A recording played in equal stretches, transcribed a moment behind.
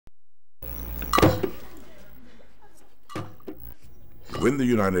When the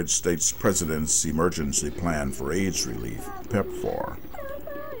United States President's Emergency Plan for AIDS Relief, PEPFAR,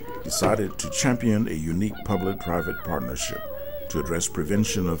 decided to champion a unique public-private partnership to address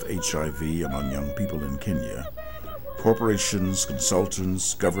prevention of HIV among young people in Kenya, corporations,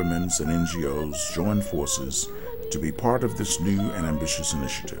 consultants, governments, and NGOs joined forces to be part of this new and ambitious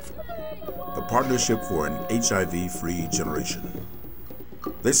initiative, the Partnership for an HIV-Free Generation.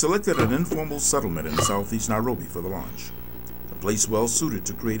 They selected an informal settlement in southeast Nairobi for the launch, a place well suited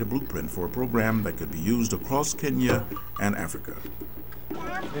to create a blueprint for a program that could be used across Kenya and Africa.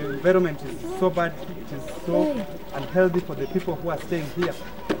 The environment is so bad, it is so unhealthy for the people who are staying here.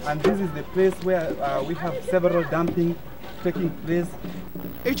 And this is the place where we have several dumping taking place.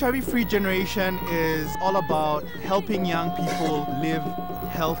 HIV-Free Generation is all about helping young people live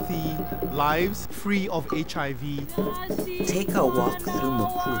healthy lives free of HIV. Take a walk through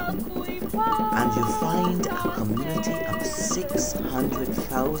Mukuru and you find a community of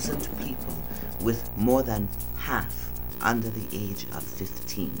 600,000 people with more than half under the age of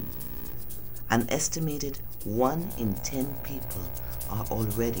 15. An estimated 1 in 10 people are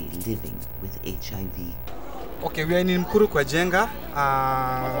already living with HIV. Okay, we are in Mukuru kwa Jenga.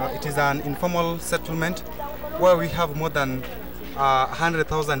 It is an informal settlement where we have more than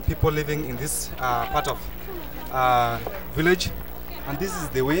 100,000 people living in this part of village. And this is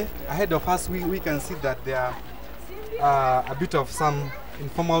the way. Ahead of us, we can see that there are a bit of some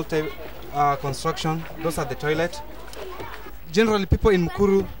informal construction. Those are the toilets. Generally, people in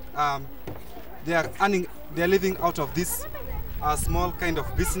Mukuru, they are living out of this small kind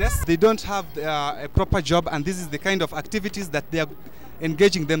of business. They don't have a proper job, and this is the kind of activities that they are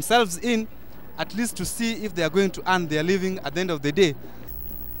engaging themselves in, at least to see if they are going to earn their living at the end of the day.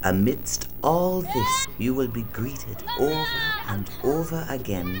 Amidst all this, you will be greeted over and over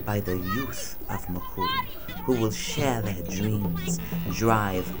again by the youth of Mukuru, who will share their dreams,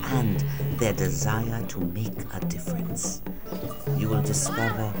 drive, and their desire to make a difference. You will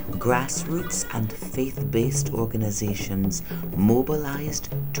discover grassroots and faith-based organizations mobilized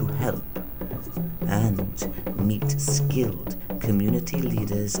to help, and meet skilled community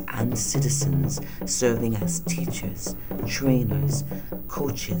leaders and citizens serving as teachers, trainers,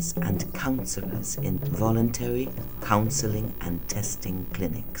 coaches, and counselors in voluntary counseling and testing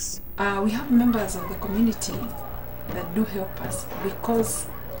clinics. We have members of the community that do help us, because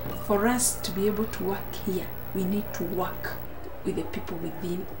for us to be able to work here, we need to work with the people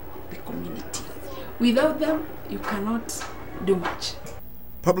within the community. Without them, you cannot do much.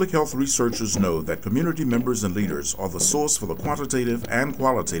 Public health researchers know that community members and leaders are the source for the quantitative and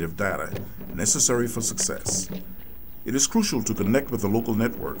qualitative data necessary for success. It is crucial to connect with the local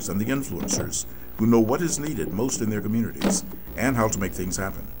networks and the influencers who know what is needed most in their communities and how to make things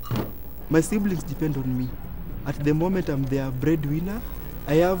happen. My siblings depend on me. At the moment, I'm their breadwinner.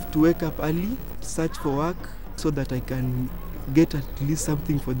 I have to wake up early, search for work so that I can get at least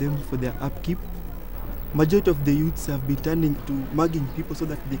something for them for their upkeep. Majority of the youths have been turning to mugging people so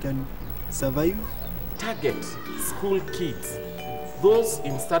that they can survive. Target school kids, those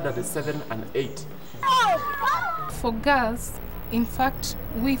in standard 7 and 8. For girls, in fact,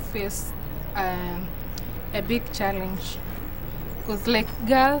 we face a big challenge, because like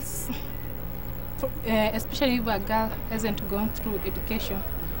girls, especially if a girl hasn't gone through education,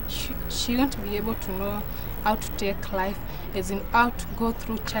 she won't be able to know how to take life, as in how to go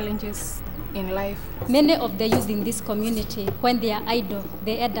through challenges in life. Many of the youth in this community, when they are idle,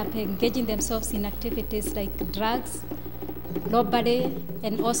 they end up engaging themselves in activities like drugs, robbery,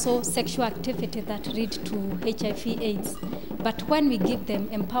 and also sexual activity that lead to HIV/AIDS. But when we give them,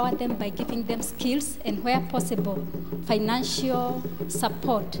 empower them by giving them skills and, where possible, financial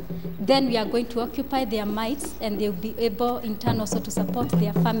support, then we are going to occupy their minds, and they'll be able in turn also to support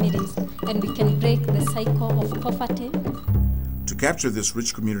their families, and we can break the cycle of poverty. To capture this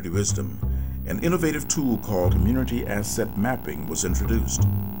rich community wisdom, an innovative tool called Community Asset Mapping was introduced.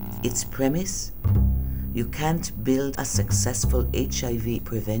 Its premise? You can't build a successful HIV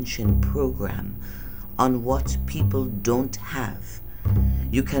prevention program on what people don't have.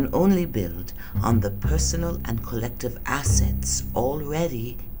 You can only build on the personal and collective assets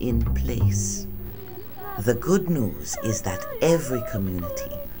already in place. The good news is that every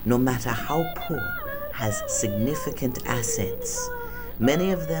community, no matter how poor, has significant assets,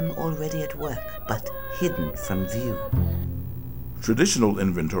 many of them already at work, but hidden from view. Traditional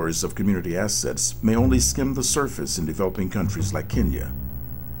inventories of community assets may only skim the surface in developing countries like Kenya.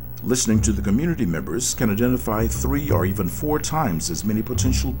 Listening to the community members can identify 3 or even 4 times as many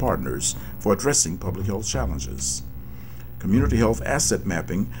potential partners for addressing public health challenges. Community health asset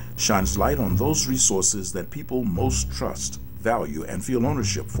mapping shines light on those resources that people most trust value, and feel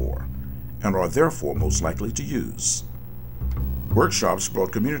ownership for, and are therefore most likely to use. Workshops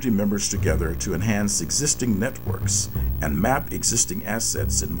brought community members together to enhance existing networks and map existing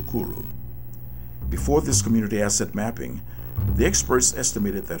assets in Mukuru. Before this community asset mapping, the experts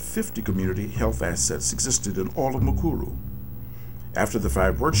estimated that 50 community health assets existed in all of Mukuru. After the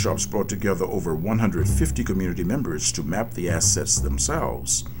 5 workshops brought together over 150 community members to map the assets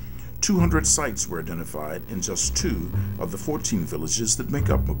themselves, 200 sites were identified in just 2 of the 14 villages that make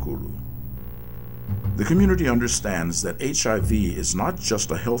up Mukuru. The community understands that HIV is not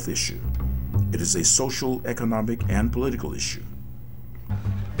just a health issue. It is a social, economic, and political issue.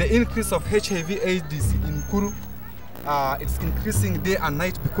 The increase of HIV/AIDS in Mukuru, it's increasing day and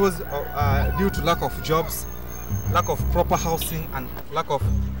night because due to lack of jobs, lack of proper housing, and lack of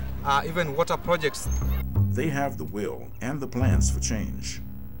even water projects. They have the will and the plans for change.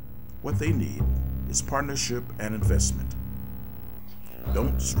 What they need is partnership and investment.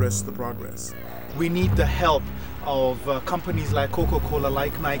 Don't stress the progress. We need the help of companies like Coca-Cola,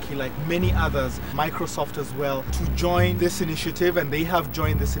 like Nike, like many others, Microsoft as well, to join this initiative, and they have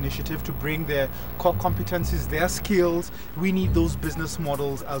joined this initiative to bring their core competencies, their skills. We need those business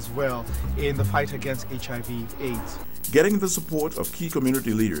models as well in the fight against HIV/AIDS. Getting the support of key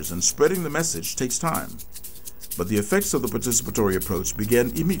community leaders and spreading the message takes time, but the effects of the participatory approach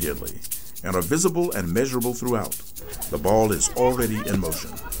begin immediately and are visible and measurable throughout. The ball is already in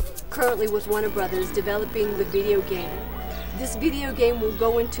motion. Currently with Warner Brothers developing the video game. This video game will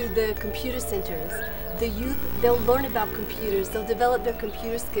go into the computer centers. The youth, they'll learn about computers, they'll develop their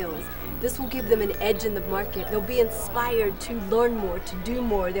computer skills. This will give them an edge in the market. They'll be inspired to learn more, to do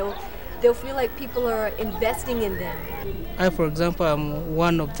more. They'll feel like people are investing in them. I, for example, am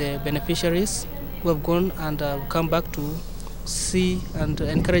one of the beneficiaries who have gone and come back to see and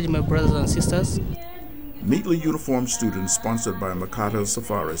encourage my brothers and sisters. Neatly uniformed students sponsored by Makata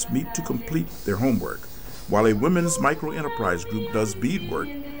Safaris meet to complete their homework, while a women's micro-enterprise group does beadwork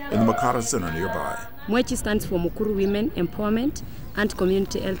in the Makata Center nearby. Mwechi stands for Mukuru Women Empowerment and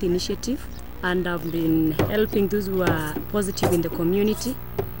Community Health Initiative, and I've been helping those who are positive in the community,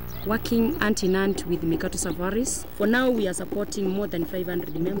 working hand in hand with Mikato Safaris. For now, we are supporting more than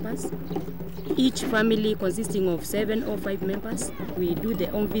 500 members. Each family consisting of 7 or 5 members. We do the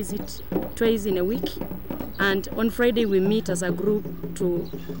home visit twice in a week. And on Friday, we meet as a group to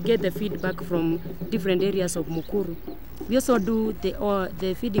get the feedback from different areas of Mukuru. We also do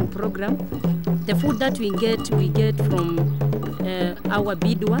the feeding program. The food that we get from our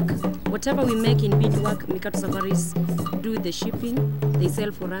beadwork. Whatever we make in beadwork, Mikato Safaris do the shipping, they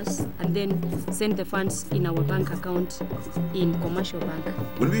sell for us, and then send the funds in our bank account in Commercial Bank.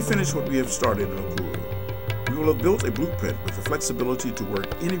 When we finish what we have started in Mukuru, we will have built a blueprint with the flexibility to work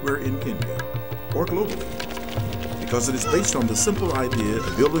anywhere in Kenya or globally, because it is based on the simple idea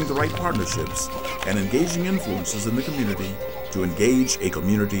of building the right partnerships and engaging influences in the community to engage a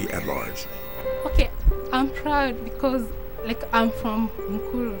community at large. Okay, I'm proud because I'm from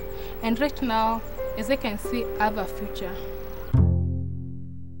Mukuru, and right now, as I can see, I have a future.